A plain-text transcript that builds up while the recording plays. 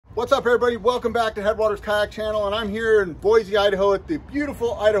What's up, everybody? Welcome back to Headwaters Kayak Channel, and I'm here in Boise, Idaho at the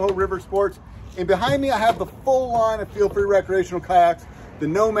beautiful Idaho River Sports. And behind me, I have the full line of Feelfree Recreational Kayaks, the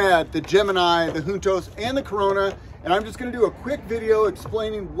Nomad, the Gemini, the Juntos, and the Corona. And I'm just gonna do a quick video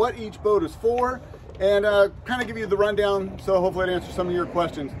explaining what each boat is for and kind of give you the rundown, so hopefully I'd answer some of your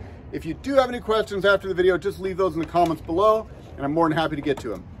questions. If you do have any questions after the video, just leave those in the comments below, and I'm more than happy to get to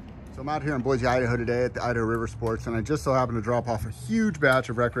them. So I'm out here in Boise, Idaho today at the Idaho River Sports, and I just so happened to drop off a huge batch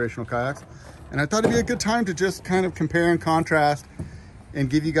of recreational kayaks. And I thought it'd be a good time to just kind of compare and contrast and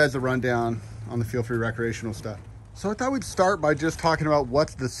give you guys a rundown on the Feelfree recreational stuff. So I thought we'd start by just talking about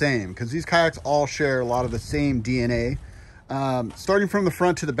what's the same, because these kayaks all share a lot of the same DNA. Starting from the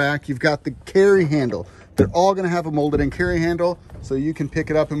front to the back, you've got the carry handle. They're all gonna have a molded in carry handle, so you can pick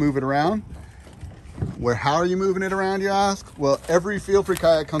it up and move it around. How are you moving it around, you ask? Well, every Feelfree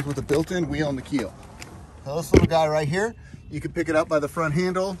kayak comes with a built-in wheel on the keel. So this little guy right here, you can pick it up by the front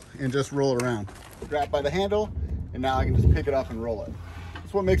handle and just roll it around. Grab by the handle, and now I can just pick it up and roll it.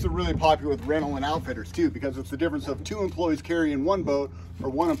 That's what makes it really popular with rental and outfitters too, because it's the difference of 2 employees carrying one boat or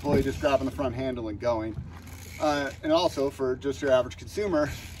 1 employee just grabbing the front handle and going. And also for just your average consumer,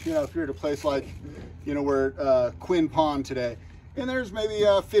 you know, if you're at a place like, you know, we're at Quinn Pond today, and there's maybe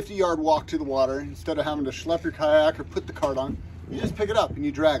a 50-yard walk to the water, instead of having to schlep your kayak or put the cart on, you just pick it up and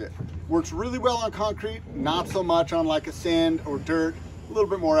you drag it. Works really well on concrete, not so much on like a sand or dirt, a little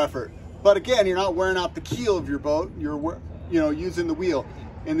bit more effort. But again, you're not wearing out the keel of your boat, you're using the wheel.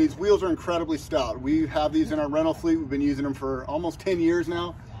 And these wheels are incredibly stout. We have these in our rental fleet. We've been using them for almost 10 years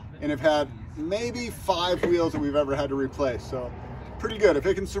now, and have had maybe 5 wheels that we've ever had to replace. So pretty good. If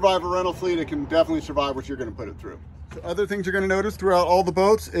it can survive a rental fleet, it can definitely survive what you're gonna put it through. So other things you're gonna notice throughout all the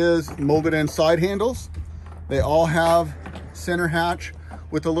boats is molded in side handles. They all have center hatch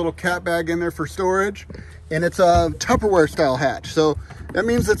with a little cat bag in there for storage. And it's a Tupperware style hatch. So that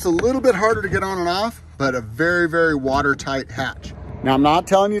means it's a little bit harder to get on and off, but a very, very watertight hatch. Now, I'm not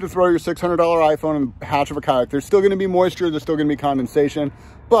telling you to throw your $600 iPhone in the hatch of a kayak. There's still gonna be moisture, there's still gonna be condensation,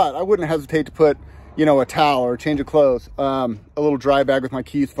 but I wouldn't hesitate to put, you know, a towel or a change of clothes, a little dry bag with my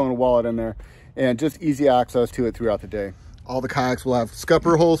keys, phone, and wallet in there, and just easy access to it throughout the day. All the kayaks will have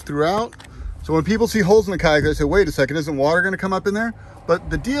scupper holes throughout. So when people see holes in the kayak, they say, wait a second, isn't water gonna come up in there? But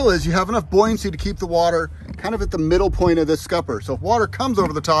the deal is you have enough buoyancy to keep the water kind of at the middle point of this scupper. So if water comes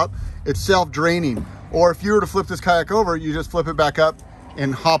over the top, it's self-draining. Or if you were to flip this kayak over, you just flip it back up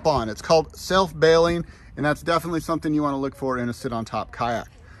and hop on. It's called self-bailing, and that's definitely something you wanna look for in a sit-on-top kayak.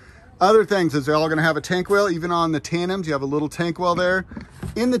 Other things is they're all gonna have a tank well. Even on the tandems, you have a little tank well there.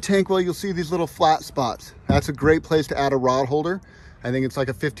 In the tank well, you'll see these little flat spots. That's a great place to add a rod holder. I think it's like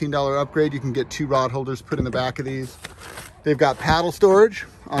a $15 upgrade. You can get 2 rod holders put in the back of these. They've got paddle storage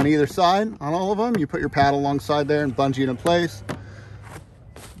on either side. On all of them, you put your paddle alongside there and bungee it in place.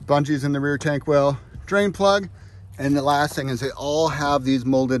 Bungees in the rear tank well, drain plug. And the last thing is they all have these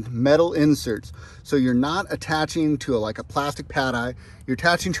molded metal inserts. So you're not attaching to like a plastic pad eye, you're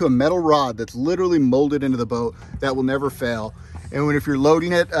attaching to a metal rod that's literally molded into the boat that will never fail. And if you're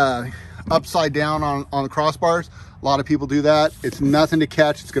loading it upside down on the crossbars, a lot of people do that. It's nothing to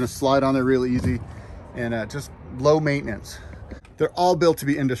catch, it's gonna slide on there real easy, and just low maintenance. They're all built to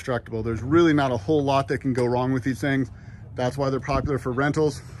be indestructible. There's really not a whole lot that can go wrong with these things. That's why they're popular for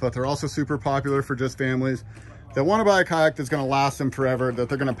rentals, but they're also super popular for just families that want to buy a kayak that's going to last them forever, that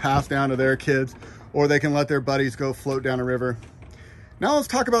they're going to pass down to their kids, or they can let their buddies go float down a river. Now let's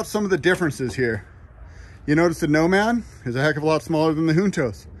talk about some of the differences here. You notice the Nomad is a heck of a lot smaller than the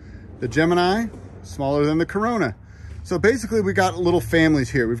Juntos. The Gemini, smaller than the Corona. So basically we got little families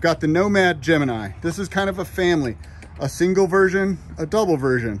here. We've got the Nomad Gemini. This is kind of a family, a single version, a double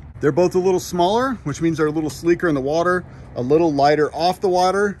version. They're both a little smaller, which means they're a little sleeker in the water, a little lighter off the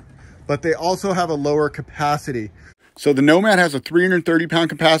water, but they also have a lower capacity. So the Nomad has a 330-pound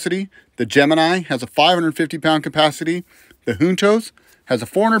capacity, the Gemini has a 550-pound capacity, the Juntos has a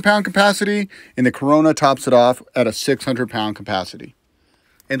 400-pound capacity, and the Corona tops it off at a 600-pound capacity.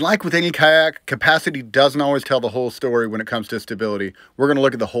 And like with any kayak, capacity doesn't always tell the whole story when it comes to stability. We're gonna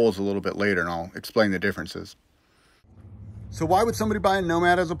look at the holes a little bit later and I'll explain the differences. So why would somebody buy a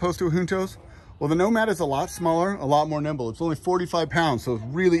Nomad as opposed to a Juntos? Well, the Nomad is a lot smaller, a lot more nimble. It's only 45 pounds, so it's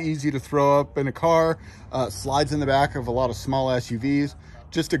really easy to throw up in a car, slides in the back of a lot of small SUVs.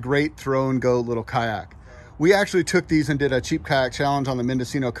 Just a great throw and go little kayak. We actually took these and did a cheap kayak challenge on the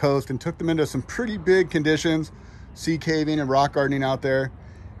Mendocino coast and took them into some pretty big conditions, sea caving and rock gardening out there.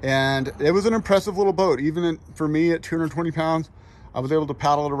 And it was an impressive little boat. Even for me at 220 pounds, I was able to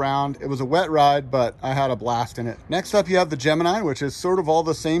paddle it around. It was a wet ride, but I had a blast in it. Next up, you have the Gemini, which is sort of all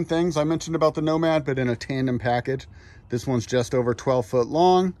the same things I mentioned about the Nomad, but in a tandem package. This one's just over 12 foot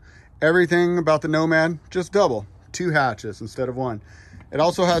long. Everything about the Nomad, just double, 2 hatches instead of 1. It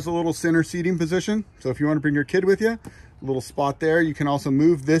also has a little center seating position. So if you want to bring your kid with you, a little spot there. You can also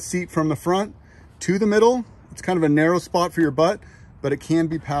move this seat from the front to the middle. It's kind of a narrow spot for your butt, but it can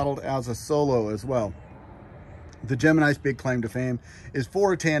be paddled as a solo as well. The Gemini's big claim to fame is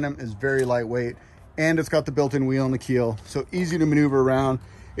for a tandem, is very lightweight, and it's got the built-in wheel on the keel, so easy to maneuver around.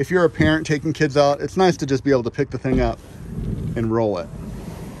 If you're a parent taking kids out, it's nice to just be able to pick the thing up and roll it.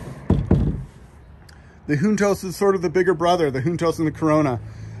 The Juntos is sort of the bigger brother, the Juntos and the Corona.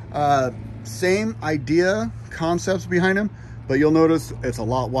 Same idea, concepts behind them, but you'll notice it's a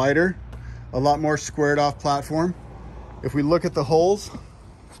lot wider, a lot more squared off platform. If we look at the holes,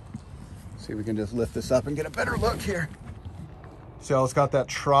 see if we can just lift this up and get a better look here. See how it's got that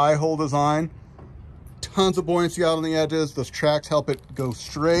tri-hole design. Tons of buoyancy out on the edges. Those tracks help it go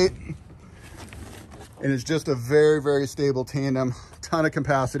straight. And it's just a very, very stable tandem. Ton of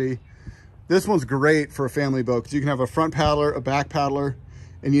capacity. This one's great for a family boat because you can have a front paddler, a back paddler,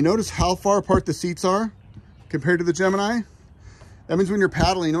 and you notice how far apart the seats are compared to the Gemini? That means when you're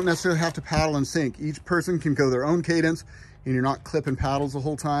paddling, you don't necessarily have to paddle in sync. Each person can go their own cadence and you're not clipping paddles the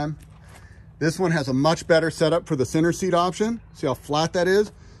whole time. This one has a much better setup for the center seat option. See how flat that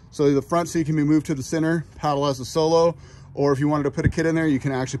is? So the front seat can be moved to the center, paddle as a solo, or if you wanted to put a kid in there, you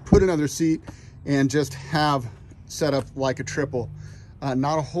can actually put another seat and just have set up like a triple.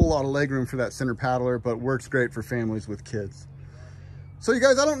 Not a whole lot of legroom for that center paddler, but works great for families with kids. So you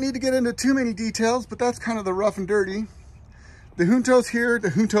guys, I don't need to get into too many details, but that's kind of the rough and dirty. The Juntos here, the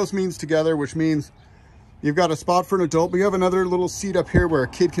Juntos means together, which means you've got a spot for an adult, but you have another little seat up here where a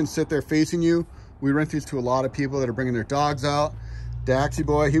kid can sit there facing you. We rent these to a lot of people that are bringing their dogs out. Daxie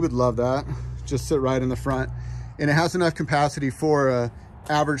boy, he would love that. Just sit right in the front. And it has enough capacity for a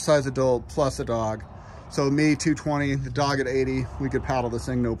average size adult plus a dog. So me, 220, the dog at 80, we could paddle this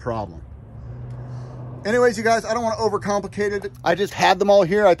thing no problem. Anyways, you guys, I don't want to overcomplicate it. I just had them all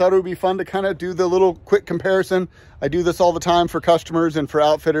here. I thought it would be fun to kind of do the little quick comparison. I do this all the time for customers and for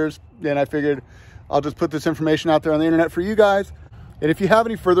outfitters. And I figured I'll just put this information out there on the internet for you guys. And if you have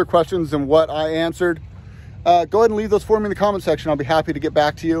any further questions than what I answered, go ahead and leave those for me in the comment section. I'll be happy to get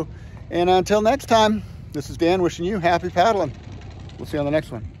back to you. And until next time, this is Dan wishing you happy paddling. We'll see you on the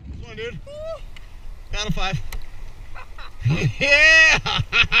next one. Come on, dude. Paddle 5.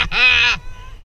 Yeah!